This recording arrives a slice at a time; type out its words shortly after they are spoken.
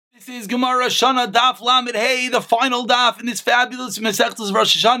This is Gemara Shana Daf Lamed Hey, the final daf in this fabulous Masechtas of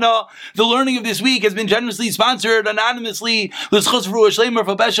Rosh Hashanah. The learning of this week has been generously sponsored anonymously. L'schus v'ruah shleimer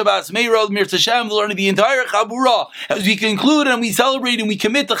for Beshavas Meirod Mir Tashem. The learning of the entire Chabura as we conclude and we celebrate and we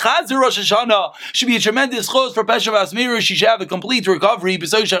commit to Chazir Rosh Hashanah should be a tremendous chos for Beshavas Meirod. She should have a complete recovery.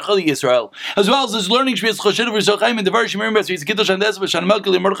 B'soy Shachali Yisrael, as well as this learning should be choshedu v'sochaim and the verse Shemirim B'svitz Kiddush and Des B'Shan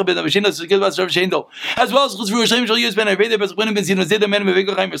Melkel Yimorcha Ben Avishina Tzikid B'Srav Shendel, as well as chos v'ruah shleimer Shal Yus Ben Aveda B'Squin Ben Zino Zeda Men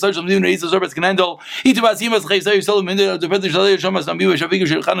Mevegochaim B'Sar Shal Mdin Reis Zorbet Kanendel Itubasimas Chaysa Yusel Mendel the Pedro Shalay Shamas Nambi Shavigu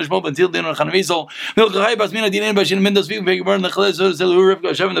Shulchan Shmol Ben Til Din Khanvisel Milchai Basmina Dinin Bashin Mendes Vig Burn the Khales Zelur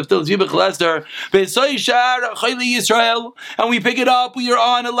Shavan of Til Ziba Cluster Besoy Shar Khayli Israel, and we pick it up. We are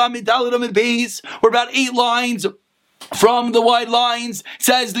on Alamid Daladamid base. We're about 8 lines from the wide lines.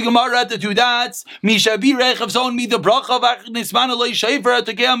 Says the Gemara at the two dots, Mishabi Rechav Zon Mi the Bracha Vachnisman Alay Shafer at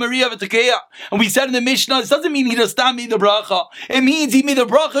Tekea Maria Tekea. And we said in the Mishnah, this doesn't mean he just made the bracha. It means he made the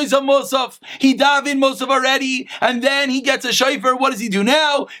bracha is a Musaf. He daven Musaf already, and then he gets a Shafer. What does he do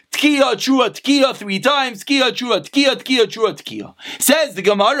now? Tkiya, Trua, Tkiya 3 times. Tkiya, Trua, Tkiya, Tkiya, Trua, Tkiya. Says the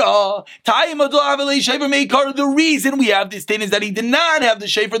Gemara, the reason we have this thing is that he did not have the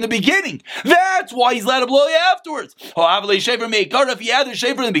Shafer in the beginning. That's why he's allowed to blow afterwards. If he had the shafer in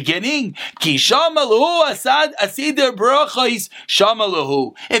the beginning,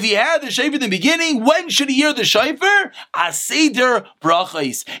 if he had the shafer in the beginning, when should he hear the shafer? Aseder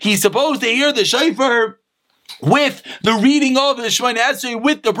brachos. He's supposed to hear the shafer with the reading of the Shemona Esrei,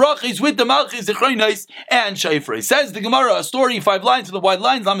 with the brachos, with the malchis, the chronos, and shofar. Says the Gemara, a story, 5 lines to the wide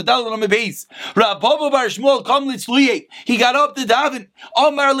lines. Lamadal and Lamabes. Rav Papa Bar Shmuel Kamlitz Luyeh. He got up to daven.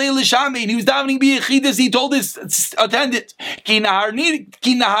 Omar Leil Shamin. He was davening biyachidus. He told his attendant, Ki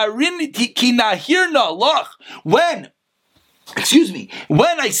nahirna lach.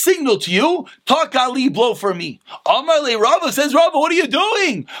 When I signal to you, talk Ali, blow for me. Amar le Rava, says Rava, what are you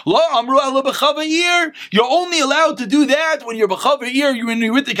doing? La amru ala b'chava ear. You're only allowed to do that when you're b'chava ear, when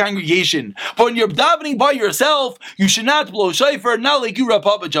you're with the congregation. But when you're davening by yourself, you should not blow shofar, not like you Rav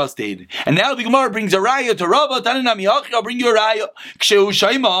Papa just did. And now the Gemara brings a raya to Rava. Tananami Achi, I'll bring you a raya. Kshehu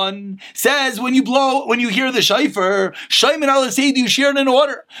Shaiman says when you hear the shofar, Shaiman ala seid, you share it in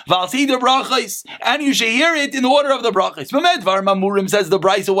order. Val seider brachos, and you should hear it in the order of the brachos. Dvar Mamurim, says the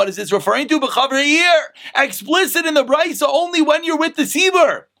Brisa. What is this referring to? B'chaver ear. Explicit in the Brisa only when you're with the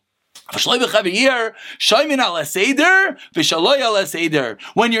Sibur.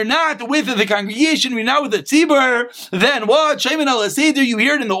 When you're not with the congregation, you're not with the tzibur, then what? Shaymin al seder, you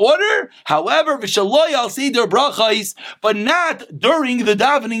hear it in the order. However, v'shaloy al seder brachos, but not during the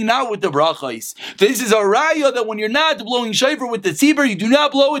davening, not with the brachos. This is a raya that when you're not blowing shofar with the tzibur, you do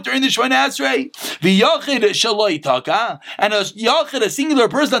not blow it during the Shemona Esrei. V'yachid shaloy taka, and a yachid, a singular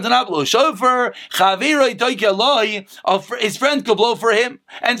person, does not blow shofar. Chaveroi toike aloi, his friend could blow for him,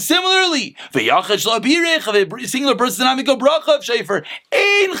 and similarly, a singular person cannot make a bracha of shofar.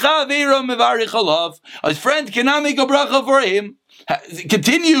 Ein chaveira mevarich alav. A friend cannot make a bracha for him.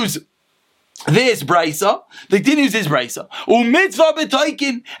 Continues this brisa, mitzvah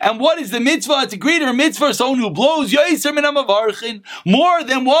betaikin, and what is the mitzvah? It's a greater mitzvah, someone who blows yoiser min hamavarchin, more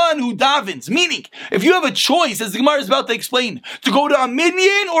than one who davens. Meaning, if you have a choice, as the Gemara is about to explain, to go to a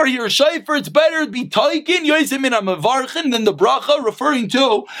minyan or hear shofar, it's better to be taikin yoiser min hamavarchin than the bracha, referring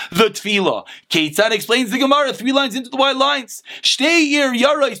to the tefillah. Keitzad explains the Gemara 3 lines into the white lines. Shtei ir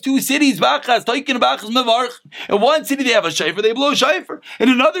yarais, 2 cities, bachas taikin bachas mavarchin. In one city they have a shofar, they blow shofar. In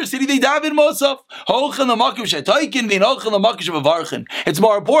another city they daven most. It's more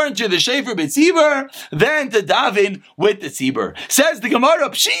important to the shofar b'tzibur than to daven with the tzibur. Says the Gemara,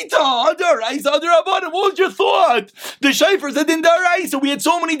 Pshita, Adaraisa, Adarabanan. What was your thought? The shofar said in Daraisa. We had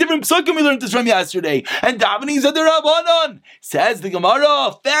so many different psukim we learned this from yesterday. And davening is Adarabanan. Says the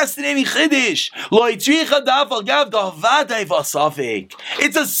Gemara, fascinating chiddush.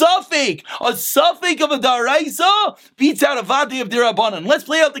 It's a suffix. A suffix of a Daraisa beats out a vade of Darabanan. Let's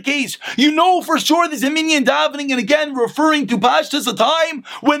play out the case. You know for sure there's a minyan davening, and again referring to Pashtus, a time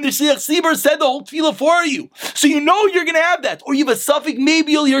when the Shliach Tzibur said the whole tefillah for you. So you know you're going to have that. Or you have a suffix,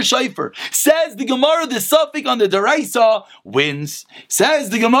 maybe you'll hear shofar. Says the Gemara, the suffix on the Daraisa wins.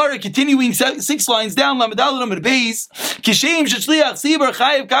 Says the Gemara, continuing 6 lines down,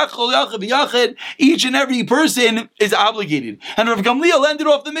 each and every person is obligated. And Rav Gamliel ended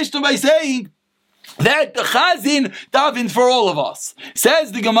off the Mishnah by saying that the Chazin daven for all of us.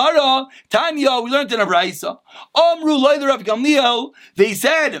 Says the Gemara, Tanya, we learned in a Brisa. Amru Leiler Rav Gamliel, they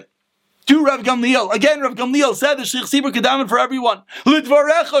said, to Rav Gamliel. Again, Rav Gamliel said the Shlich Tzibur could daven for everyone.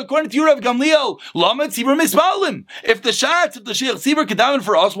 Lidvarecha, according to you, Rav Gamliel, Lama Tzibur Mispalim. If the Shlich Tzibur could daven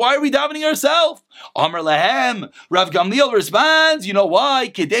for us, why are we davening ourselves? Amar Lahem, Rav Gamliel responds, you know why?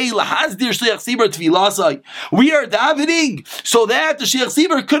 Kedei lahazdir Shlich Tzibur tfilasai. We are davening so that the Shlich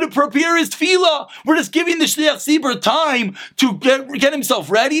Tzibur could prepare his tefillah. We're just giving the Shlich Tzibur time to get himself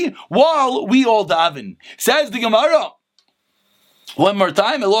ready while we all daven. Says the Gemara. One more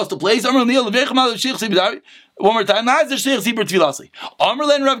time, I lost the place. One more time, Amar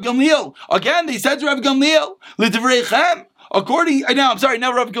Rav Gamliel. Again, they said to Rav Gamliel, L'divrei now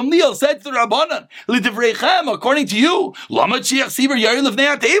Rav Gamliel said to the Rabbanan, L'divreichem, according to you, Lama Shlich Tzibur Yari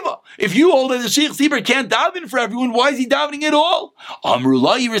Lefnei HaTeva. If you hold that the Shlich Tzibur can't daven for everyone, why is he davening at all?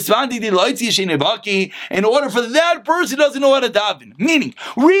 Amrullah, he responded, in order for that person who doesn't know how to daven. Meaning,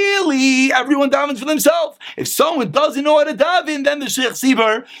 really, everyone davens for themselves. If someone doesn't know how to daven, then the Shlich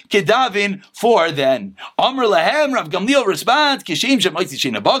Tzibur can daven for them. Amr Lahem, Rav Gamliel responds,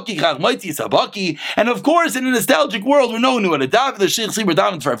 and of course, in a nostalgic world, we're known knew how to daven, the Shlich Tzibur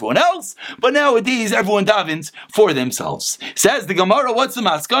davens for everyone else, but nowadays everyone davens for themselves. Says the Gemara, what's the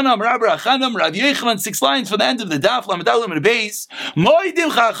maskana? Rabbi Achanam, Rabbi Yochanan, 6 lines from the end of the daf, Lamadalim and the base. Moedim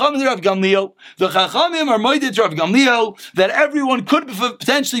Chachamim Rav Gamliel. The Chachamim are moeded to Rav Gamliel that everyone could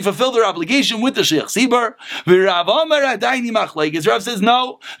potentially fulfill their obligation with the Shlich Tzibur. Rav Amar Adaini Machlekes. Rav says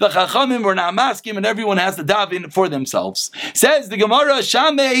no, the Chachamim were not masking and everyone has to daven for themselves. Says the Gemara,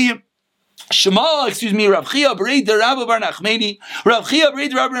 Shamei Rav Chia Bereid Rabbi Bar Nachmani. Rav Chia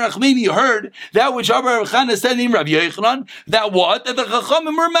Bereid Rabbi Bar Nachmani heard that which Rabbi Chana said in Rabbi Yochanan, that what? That the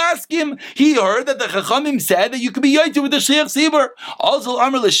Chachamim were masking. He heard that the Chachamim said that you could be yoyted with the Shlich Tzibur. Also,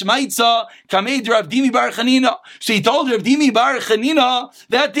 Amr L'Shmaitza Kameid Rav Dimi Bar Chanina. So he told Rav Dimi Bar Chanina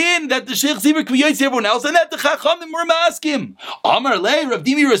that the Shlich Tzibur could be yoyted to everyone else, and that the Chachamim were masking. Amr Le, Rav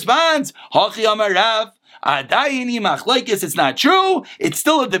Dimi responds, Hachi Amar Rav. Adayini machlekes, it's not true. It's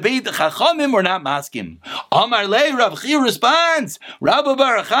still a debate. The Chachamim were not maskim. Amar le, Rav Chia responds, Rabbi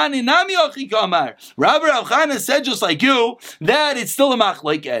Bar Chani nami achi kamar. Rabbi Rav Chana said just like you that it's still a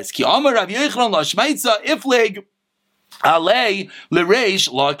machlekes. Ki Amar Rav Yochanan lashmeitza ifleg Alei l'reish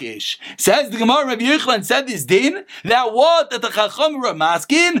lakish. Says the Gemara, Rabbi Yochanan said this din that what? That the Chacham were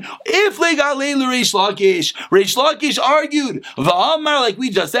masking if like alei l'reish lakish. Reish Lakish argued v'amar, like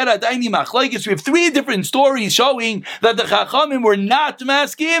we just said, adaini machlekes. We have 3 different stories showing that the Chachamim were not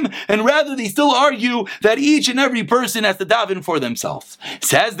masking, and rather they still argue that each and every person has to daven for themselves.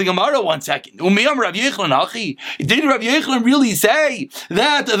 Says the Gemara, 1 second. Umiyam Rabbi Yochanan achi. Did Rabbi Yochanan really say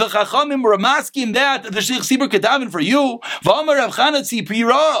that the Chachamim were masking that the Shlich Tzibur could daven for you? V'amar Rav Chana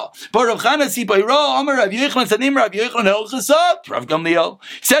tzipira, but Rav Chana tzipira, Amar Rav Yochanan, said name Rav Yochanan Hilchasah, Rav Gamliel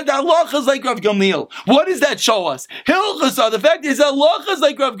said that halacha is like Rav Gamliel. What does that show us? Hilchasah, the fact is that halacha is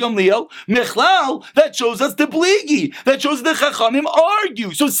like Rav Gamliel. Michlal, that shows us the bligi, that shows the Chachamim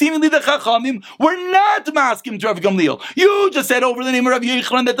argue. So seemingly the Chachamim were not masking to Rav Gamliel. You just said over the name of Rav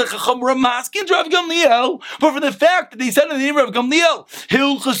Yochanan that the Chacham were masking to Rav Gamliel, but for the fact that they said in the name of Rav Gamliel,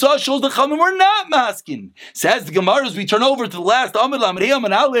 Hilchasah shows the Chachamim were not masking. Says the Gemara, as we turn over to the last Amid Lamriyam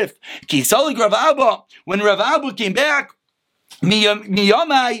and Aleph, Kisalik Rav Abba, when Rav Abba came back,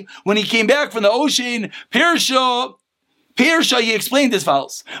 Miyamai, when he came back from the ocean, Pirsha, he explained as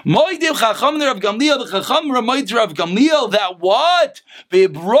follows. Moedim Chacham Rav Gamliel, the Chacham reminds Rav Gamliel that what?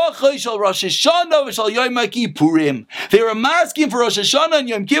 Be'bracha shel Rosh Hashanah v'shel Yom Kippurim. They were masking for Rosh Hashanah and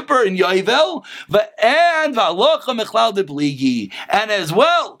Yom Kippur and Yovel, and v'halacha mechlal debligi. And as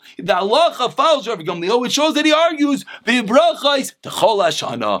well, the halacha follows Rav Gamliel, which shows that he argues be'brachas t'chol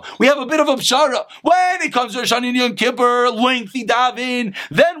Hashanah. We have a bit of a pshara. When it comes to Rosh Hashanah and Yom Kippur, lengthy daven,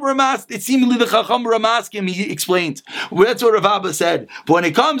 then we're masking. It's seemingly the Chacham were masking. He explains. That's what Rav Abba said. But when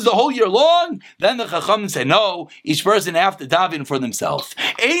it comes the whole year long, then the Chacham say no, each person have to daven for themselves.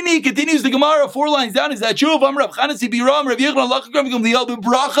 Eini continues the Gemara 4 lines down. Is that true? Rav Chana Sibiram, Rav Yochanan Lachak Rav Gamliel,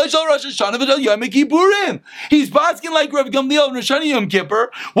 B'bracha shel Rosh Hashanah v'shel Yom Kippurim. He's basking like Rav Gamliel and Rosh Hashanah Yom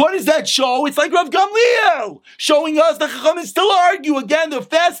Kippur. What does that show? It's like Rav Gamliel showing us the Chachamim still argue again. The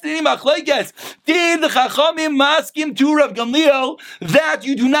fascinating machlekes. Did the Chachamim masking to Rav Gamliel that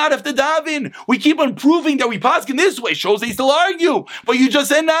you do not have to daven? We keep on proving that we paskin this way. Shows they still argue, but you just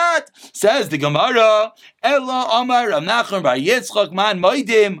said not. Says the Gemara, Ella Amar Rav Nachman Bar Yitzchak Man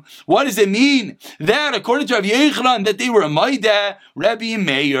Moedim. What does it mean that according to Rav Yochanan that they were a Moedah? Rabbi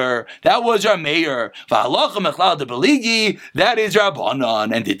Meir, that was our Meir. V'halacha mechlal de beligi, that is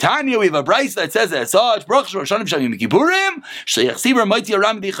Rabbanan. And Titania, we have a brayso that says as such. Brachos Rosh Hashanah v'Yom Kippurim. Shliach Tzibur Moiti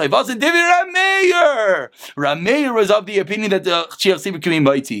Aram Dichayvas and David Rameir. Rameir was of the opinion that the Shliach Tzibur can be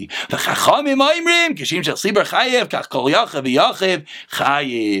Moiti. The Chachamim Oimrim Kishim Shliach Tzibur Chayev Kach Kol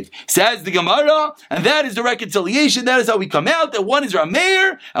Says the Gemara, and that is the reconciliation. That is how we come out, that one is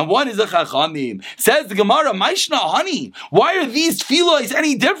Rameir and one is a Chachamim. Says the Gemara, Maishna honey, why are these tefillos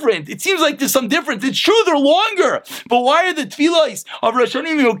any different? It seems like there's some difference. It's true they're longer, but why are the tefillos of Rosh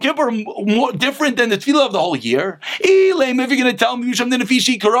Hashanah and Yom Kippur more different than the tefillah of the whole year? If you're going to tell me, you're going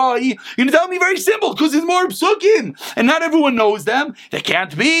to tell me very simple, because it's more psukim, and not everyone knows them. They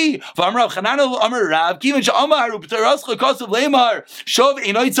can't be. Rav Chananel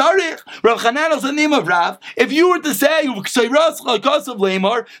is the name of Rav. If you were to say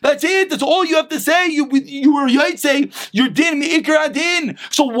that's it. That's all you have to say. You were say your din me'ikar adin.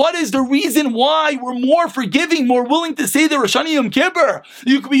 So what is the reason why we're more forgiving, more willing to say the Rosh Hashanah Yom Kippur?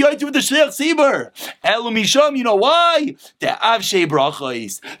 You could be with the Shliach Tzibur. Elu misham. You know why? There are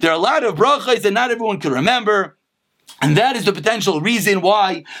a lot of brachos that not everyone can remember. And that is the potential reason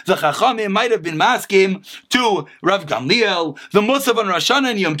why the Chachamim might have been masking to Rav Gamliel. The Musaf on Rosh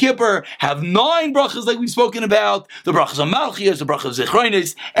Hashanah and Yom Kippur have 9 brachas like we've spoken about. The brachas of Malchias, the brachas of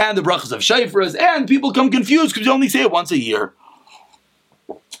Zichronis, and the brachas of Shofros. And people come confused because you only say it once a year.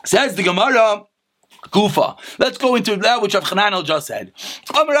 Says the Gemara, Kufa. Let's go into that which Rav Chananel just said.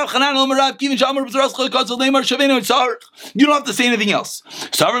 You don't have to say anything else.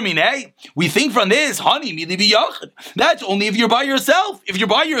 We think from this, that's only if you're by yourself. If you're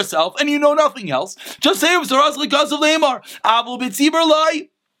by yourself and you know nothing else, just say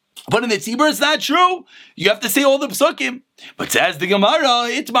but in the tzibur, it's not true. You have to say all the psukim. But says the Gemara,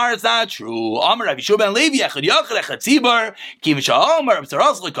 it's not true. Amar Rabbi Shua ben Levi, echad yachad echad tzibur, ki misha'amar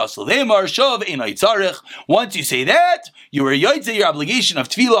b'tzaras l'kasel leimar, shov einay tzarech. Once you say that, you are yotzei your obligation of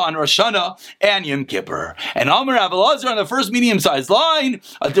tefillah on Rosh Hashanah and Yom Kippur. And Amar Rav Elazar on the first medium-sized line,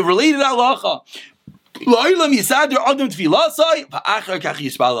 the related halacha, La'ilam yisader adam tefillasai, va'achar kach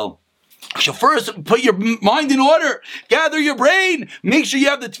yispalel. So first, put your mind in order, gather your brain, make sure you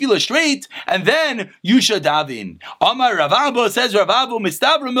have the tefillah straight, and then you should daven. Amar Rav Abba says Rav Abba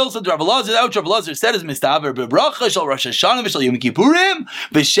mistaver milsad Rav Elazar. That which Rav Elazar said is mistaver bebracha shel Rosh Hashanah v'shel Yom Kippurim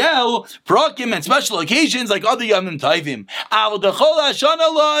v'shel prakim and special occasions like other Yomim Tovim. Avol dechol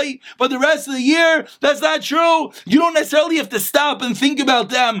Hashanah lai, but the rest of the year that's not true. You don't necessarily have to stop and think about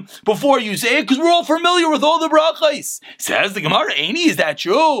them before you say it, because we're all familiar with all the brachos. Says the Gemara, Eini, is that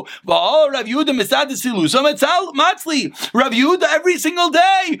true? Rav Yehuda Matzli. Rav Yehuda every single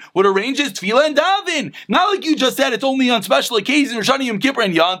day would arrange his tefillah and daven. Not like you just said, it's only on special occasions, Rosh Hashanah, Yom Kippur,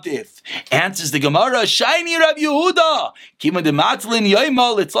 and Yantif. Answers the Gemara, Shiny Rav Yehuda. Kima de Matzlin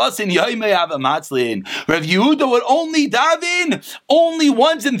Yoima, Litzlasin Yoima Ava Matzlin. Rav Yehuda would only daven only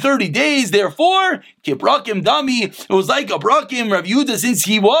once in 30 days. Therefore, Kiprakim Dami, it was like a brakim. Rav Yehuda, since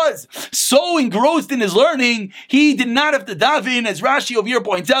he was so engrossed in his learning, he did not have to daven, as Rashi over here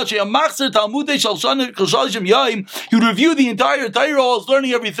points out. He would review the entire Torah, all his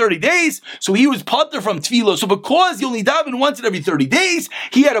learning every 30 days, so he was pater from tefillah. So because he only daven once in every 30 days,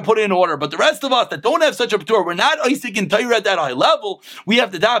 he had to put it in order. But the rest of us that don't have such a Torah, we're not Isaac in Torah at that high level, we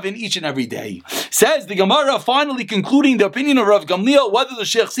have to daven each and every day. Says the Gemara, finally concluding the opinion of Rav Gamliel, whether the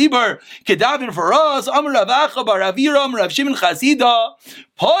Sheikh Tzibur can daven for us, Amar Rav Acha bar Rav Ira, Amar Rav Shimon Chasida,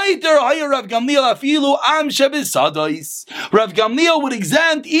 Rav Gamliel would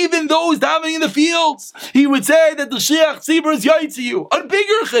exempt even those davening in the fields. He would say that the Shliach Tzibur is Yaitziyu. A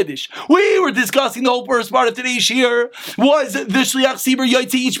bigger Chiddush. We were discussing the whole first part of today's shir. Was the Shliach Tzibur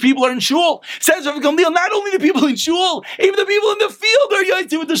Yaitzi, each people are in shul? Says Rav Gamliel, not only the people in shul, even the people in the field are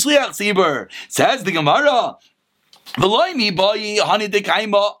Yaitzi with the Shliach Tzibur. Says the Gemara, V'loimi bayi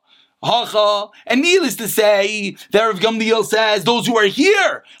hanidekaima. And needless to say, that Rav Gamliel says those who are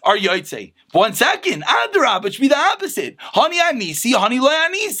here are Yotzei. 1 second, Adarab, it should be the opposite. Hani anisi, hani lo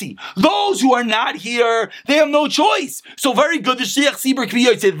anisi. Those who are not here, they have no choice. So very good, the Shliach Tzibur can be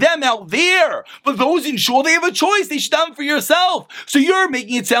Yotzei, them out there. But those in shul, they have a choice. They should daven for yourself. So you're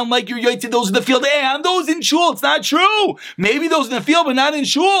making it sound like you're Yotzei, those in the field, and those in shul. It's not true. Maybe those in the field, but not in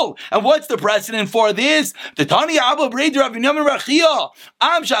shul. And what's the precedent for this? The Tani Abba Breder Rav Yinamin Rachia,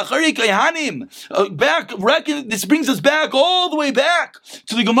 Am Shachari Kayhanim. This brings us back, all the way back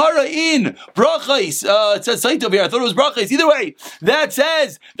to the Gemara in Brachos, it says Saito here. I thought it was Brachos. Either way, that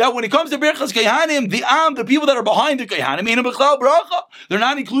says that when it comes to Berachos Kayhanim, the people that are behind the Kayhanim, They're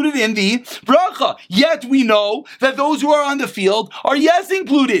not included in the bracha. Yet we know that those who are on the field are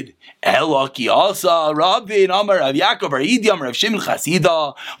included. Eloki Asa, Rabin, Amar, Rav Yaakov, Rav Idi, Amar, Rav Shimon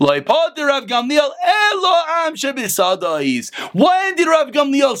Chasida, Loi Potter, Rav Gamliel, Elo Am Shebesadais. When did Rav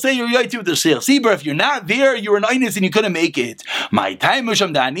Gamliel say you're Yaiti with the Sheikh Sibra? If you're not there, you're an Einus and you couldn't make it. My time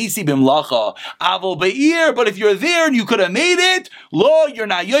Musham Danisi Bimlacha, Avol Be'ir, but if you're there and you could have made it, Lo, you're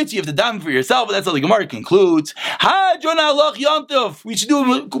not Yaiti, you have to dam for yourself. That's how the Gemara concludes. Hadron Allah Yom Tov. We should do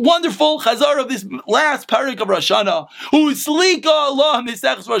a wonderful chazar of this last parak of Rosh Hashanah. Uslika Allah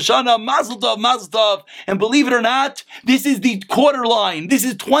Misechus Rosh Hashanah. Mazel tov, mazel tov. And believe it or not, this is the quarter line. This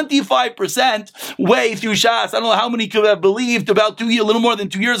is 25% way through Shas. I don't know how many could have believed about a little more than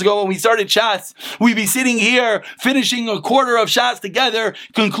 2 years ago when we started Shas. We'd be sitting here finishing a quarter of Shas together,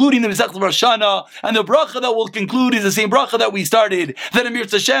 concluding the Masechta Rosh Hashanah, and the bracha that will conclude is the same bracha that we started. That Amir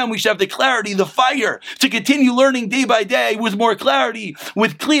Hashem, we should have the clarity, the fire to continue learning day by day with more clarity,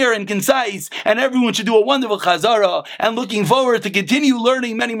 with clear and concise, and everyone should do a wonderful chazara and looking forward to continue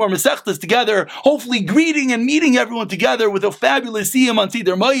learning many more Masechtas together, hopefully greeting and meeting everyone together with a fabulous siyum on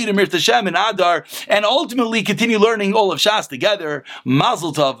Siddur Mayid and Mirta Shem and Adar, and ultimately continue learning all of Shas together.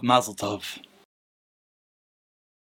 Mazel tov, mazel tov.